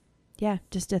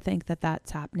 just to think that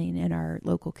that's happening in our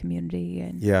local community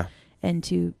and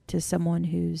to someone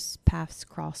whose paths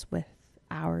cross with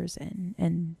ours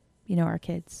and our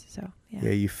kids. So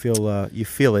you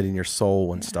feel it in your soul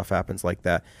when stuff happens like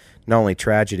that. Not only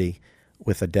tragedy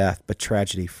with a death, but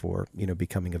tragedy for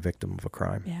becoming a victim of a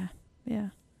crime. Yeah.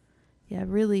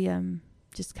 Really,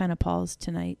 just kind of pause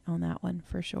tonight on that one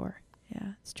for sure.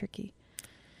 Yeah, it's tricky.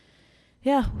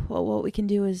 Yeah, well, what we can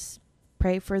do is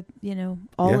pray for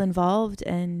all involved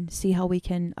and see how we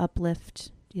can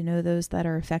uplift those that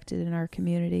are affected in our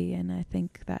community, and I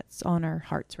think that's on our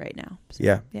hearts right now. So,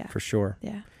 yeah, for sure.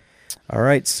 Yeah. All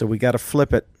right, so we got to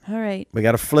flip it. All right. We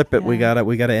got to flip it. Yeah.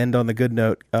 We got to end on the good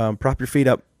note. Prop your feet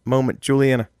up moment,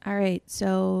 Juliana. All right.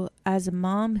 So as a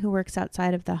mom who works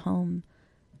outside of the home,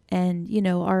 and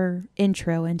our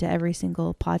intro into every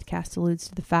single podcast alludes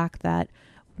to the fact that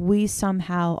we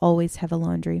somehow always have a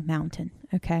laundry mountain.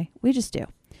 Okay, we just do.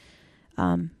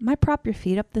 My prop your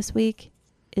feet up this week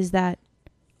is that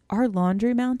our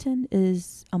laundry mountain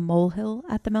is a molehill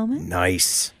at the moment.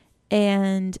 Nice.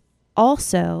 And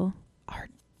also, our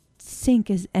sink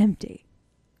is empty.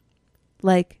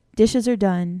 Like, dishes are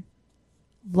done.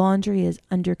 Laundry is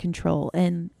under control.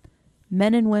 And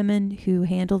men and women who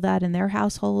handle that in their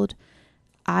household,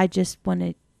 I just want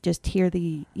to just hear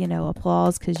the,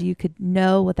 applause, because you could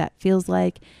know what that feels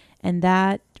like. And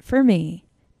that, for me,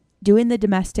 doing the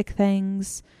domestic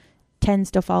things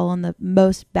tends to fall on the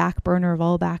most back burner of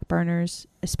all back burners,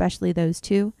 especially those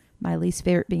two, my least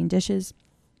favorite being dishes.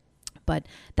 But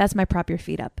that's my prop your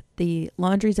feet up. The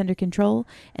laundry's under control,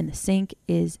 and the sink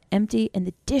is empty, and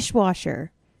the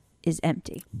dishwasher is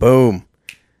empty. Boom.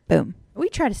 We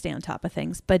try to stay on top of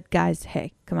things, but guys,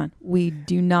 hey, come on. We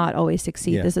do not always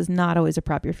succeed. Yeah. This is not always a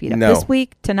prop your feet up. No. This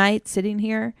week, tonight, sitting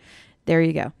here, there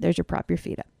you go. There's your prop your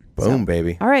feet up. Boom, so,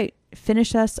 baby. All right.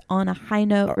 finish us on a high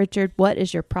note. Richard, what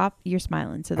is your prop? You're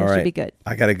smiling, so that All should right. be good.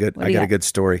 I got a good. What do I you got a got? good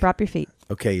story. Prop your feet.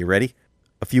 Okay, you ready?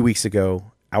 A few weeks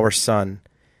ago, our son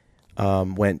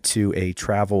went to a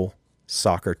travel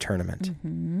soccer tournament.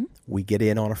 Mm-hmm. We get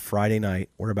in on a Friday night.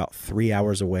 We're about 3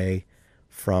 hours away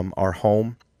from our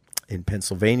home in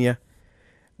Pennsylvania.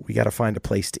 We got to find a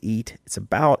place to eat. It's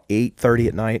about 8:30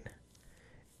 at night,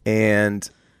 and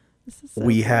This is so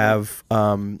we cool. have,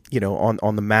 on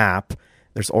the map,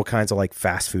 there's all kinds of like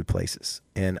fast food places.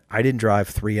 And I didn't drive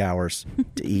 3 hours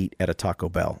to eat at a Taco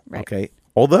Bell. Right. Okay.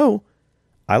 Although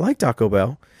I like Taco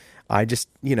Bell. I just,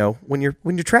 when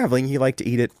you're traveling, you like to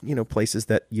eat at, places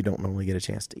that you don't normally get a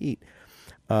chance to eat.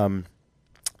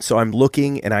 So I'm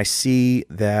looking and I see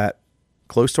that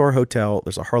close to our hotel,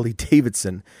 there's a Harley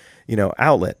Davidson,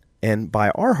 outlet. And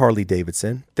by our Harley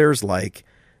Davidson, there's like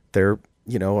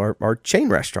our chain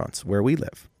restaurants where we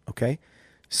live. Okay.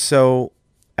 So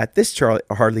at this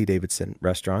Harley Davidson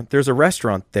restaurant, there's a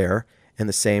restaurant there in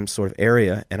the same sort of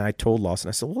area. And I told Lawson,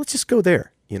 I said, well, let's just go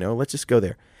there. Let's just go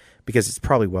there because it's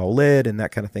probably well lit and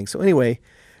that kind of thing. So anyway,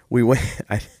 we went,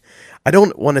 I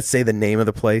don't want to say the name of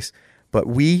the place, but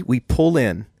we pull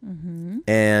in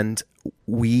and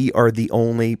we are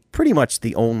pretty much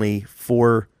the only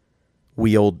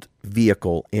four-wheeled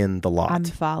vehicle in the lot. I'm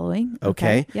following.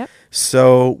 Okay. Yep.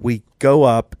 So we go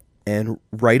up and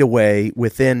right away,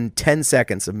 within 10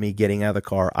 seconds of me getting out of the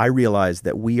car, I realized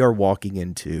that we are walking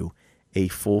into a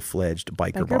full-fledged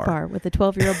biker bar. with a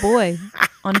 12-year-old boy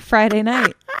on Friday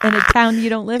night in a town you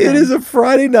don't live in. It is a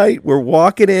Friday night. We're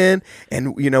walking in,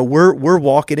 and we're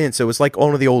walking in. So it's like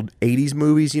one of the old '80s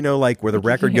movies, like where the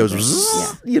record goes,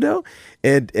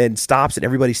 and stops, and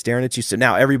everybody's staring at you. So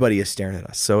now everybody is staring at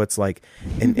us. So it's like,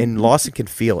 and Lawson can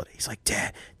feel it. He's like,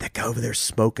 "Dad, that guy over there's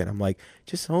smoking." I'm like,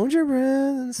 "Just hold your breath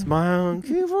and smile and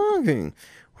keep walking.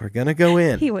 We're gonna go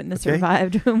in." He wouldn't have okay?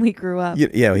 survived when we grew up.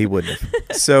 Yeah, he wouldn't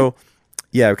have. So.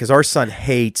 Yeah, because our son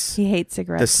hates He hates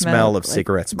cigarettes. the smell of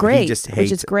cigarettes. Great, He just hates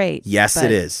which is it. great. Yes, but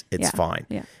it is. It's yeah, fine.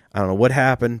 Yeah. I don't know what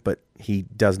happened, but he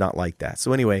does not like that.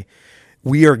 So anyway,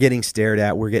 we are getting stared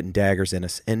at. We're getting daggers in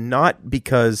us, and not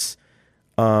because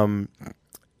we're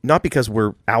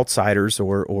outsiders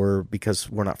or because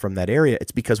we're not from that area.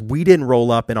 It's because we didn't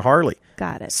roll up in a Harley.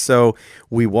 Got it. So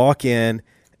we walk in,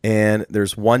 and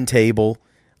there's one table,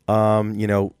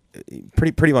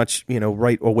 pretty much,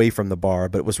 right away from the bar,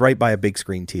 but it was right by a big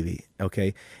screen TV.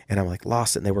 Okay. And I'm like,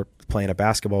 Lawson, they were playing a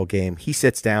basketball game. He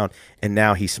sits down and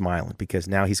now he's smiling because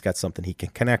now he's got something he can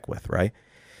connect with. Right.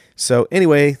 So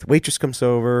anyway, the waitress comes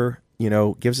over,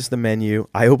 gives us the menu.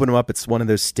 I open them up. It's one of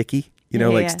those sticky,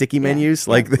 sticky menus,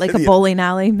 like a bowling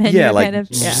alley menu. yeah, like, kind of.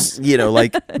 Yeah.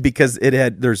 like because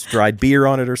there's dried beer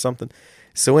on it or something.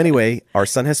 So anyway, our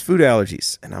son has food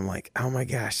allergies, and I'm like, oh my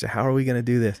gosh, so how are we going to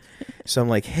do this? So I'm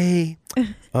like, hey,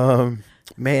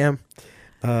 ma'am,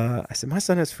 I said, my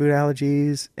son has food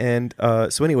allergies. And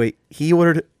so anyway, he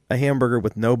ordered a hamburger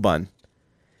with no bun.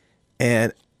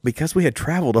 And because we had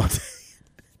traveled all day,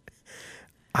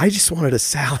 I just wanted a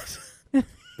salad.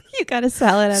 You got a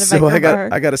salad out of So a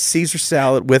I got a Caesar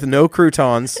salad with no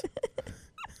croutons.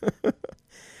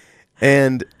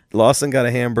 And Lawson got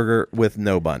a hamburger with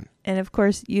no bun. And of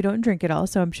course, you don't drink it all,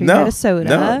 so I'm sure you got a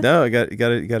soda. No, I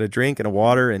got a drink and a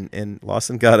water, and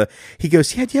Lawson he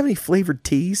goes, yeah, do you have any flavored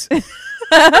teas?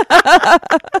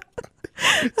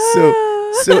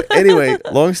 So anyway,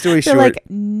 long story They're short, like,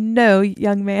 no,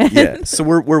 young man. yeah. So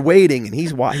we're waiting, and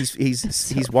he's watching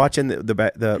he's watching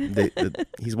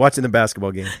the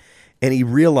basketball game, and he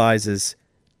realizes,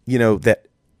 that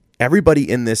everybody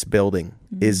in this building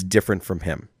is different from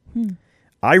him.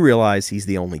 I realize he's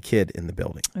the only kid in the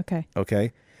building. Okay.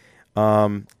 Okay.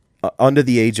 Under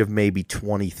the age of maybe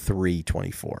 23,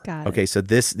 24. Got it. Okay. So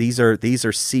these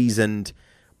are seasoned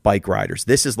bike riders.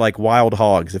 This is like Wild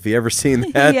Hogs. If you ever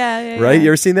seen that, Yeah, right? yeah. You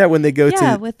ever seen that when they go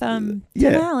to with Tim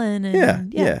yeah. Allen?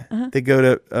 And, yeah. Uh-huh. They go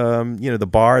to the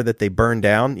bar that they burn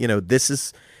down.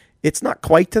 It's not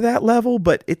quite to that level,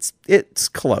 but it's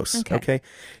close. Okay.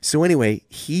 So anyway,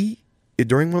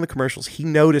 during one of the commercials, he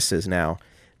notices now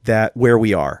that where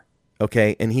we are,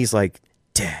 okay, and he's like,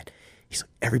 Dad,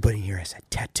 everybody in here has a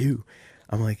tattoo.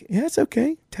 I'm like, yeah, it's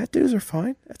okay. Tattoos are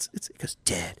fine. He goes,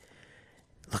 Dad,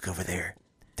 look over there.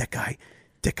 That guy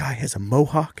has a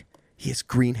mohawk. He has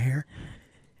green hair.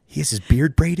 He has his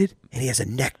beard braided, and he has a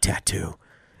neck tattoo.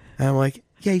 And I'm like,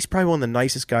 yeah, he's probably one of the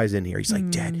nicest guys in here. He's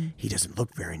like, Dad, he doesn't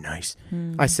look very nice.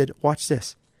 I said, watch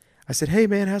this. I said, hey,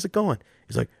 man, how's it going?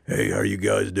 He's like, hey, how are you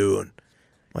guys doing?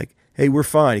 I'm like, hey, we're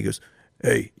fine. He goes,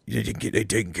 hey, they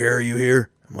taking care of you here?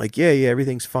 I'm like, yeah,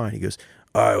 everything's fine. He goes,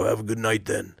 all right, well, have a good night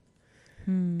then.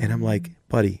 And I'm like,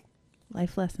 buddy,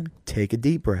 Life lesson. take a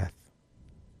deep breath.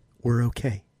 We're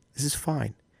okay. This is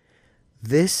fine.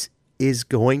 This is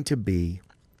going to be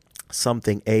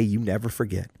something, A, you never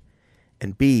forget.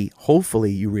 And B,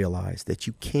 hopefully you realize that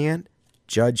you can't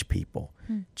judge people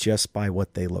just by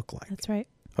what they look like. That's right.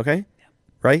 Okay?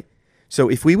 Right? So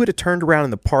if we would have turned around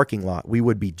in the parking lot, we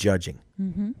would be judging.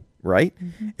 Right?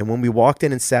 And when we walked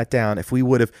in and sat down, if we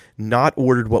would have not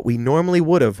ordered what we normally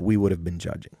would have, we would have been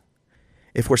judging.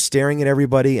 If we're staring at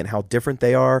everybody and how different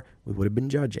they are, we would have been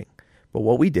judging. But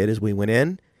what we did is we went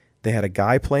in, they had a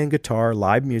guy playing guitar,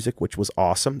 live music, which was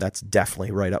awesome. That's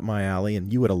definitely right up my alley,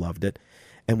 and you would have loved it.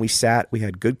 And we sat, we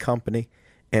had good company,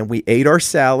 and we ate our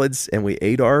salads, and we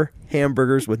ate our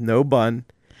hamburgers with no bun.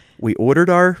 We ordered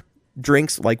our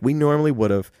drinks like we normally would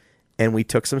have, and we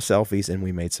took some selfies, and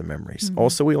we made some memories.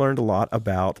 Also, we learned a lot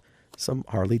about some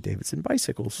Harley-Davidson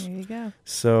bicycles. There you go.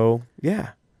 So, yeah,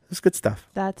 it was good stuff.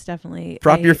 That's definitely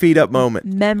Prop a your feet up moment.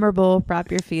 memorable prop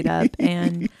your feet up.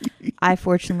 And I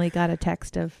fortunately got a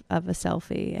text of a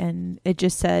selfie, and it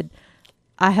just said,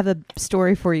 I have a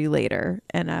story for you later.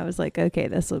 And I was like, okay,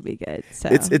 this will be good. So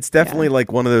It's definitely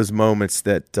like one of those moments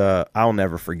that I'll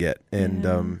never forget. And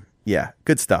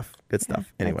good stuff. Good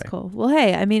stuff. Anyway. That's cool. Well,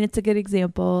 hey, I mean, it's a good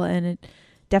example, and it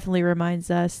definitely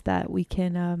reminds us that we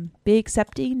can be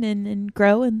accepting and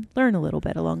grow and learn a little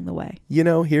bit along the way. You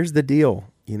know, here's the deal.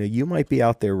 You know, you might be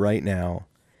out there right now,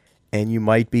 and you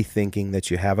might be thinking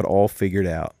that you have it all figured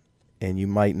out, and you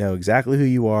might know exactly who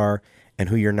you are and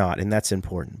who you're not, and that's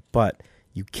important. But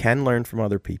you can learn from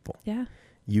other people. Yeah.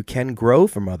 You can grow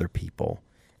from other people,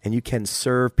 and you can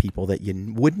serve people that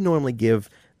you wouldn't normally give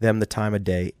them the time of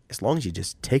day, as long as you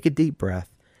just take a deep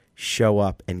breath, show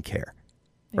up, and care.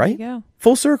 There right? you go.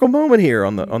 Full circle moment here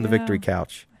on the There you Victory go.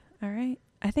 Couch. All right.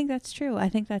 I think that's true. I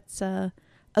think that's a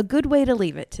good way to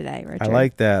leave it today, Richard. I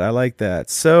like that.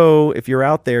 So if you're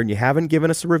out there and you haven't given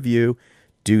us a review,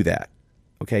 do that.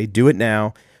 Okay? Do it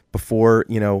now before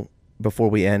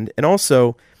we end. And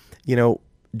also,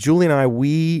 Julie and I,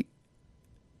 we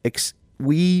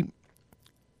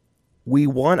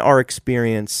want our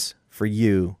experience for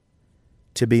you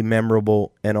to be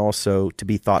memorable and also to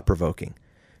be thought-provoking.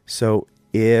 So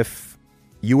if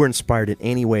you were inspired in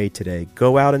any way today,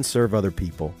 go out and serve other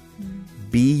people.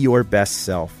 Be your best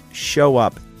self. Show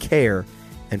up, care,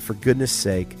 and for goodness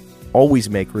sake, always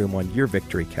make room on your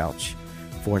Victory Couch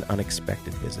for an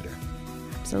unexpected visitor.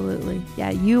 Absolutely.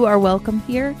 Yeah, you are welcome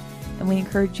here, and we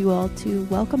encourage you all to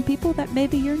welcome people that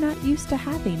maybe you're not used to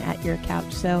having at your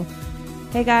couch. So,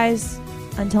 hey guys,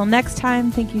 until next time,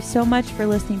 thank you so much for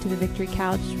listening to the Victory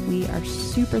Couch. We are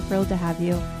super thrilled to have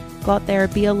you. Go out there,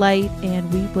 be a light, and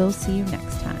we will see you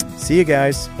next time. See you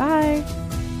guys. Bye.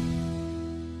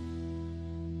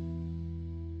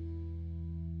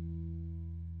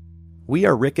 We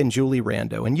are Rick and Julie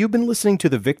Rando, and you've been listening to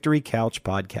the Victory Couch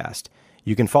podcast.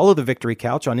 You can follow the Victory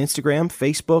Couch on Instagram,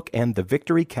 Facebook, and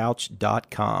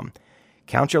thevictorycouch.com.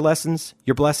 Count your lessons,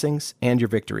 your blessings, and your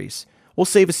victories. We'll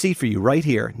save a seat for you right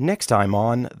here next time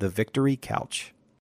on the Victory Couch.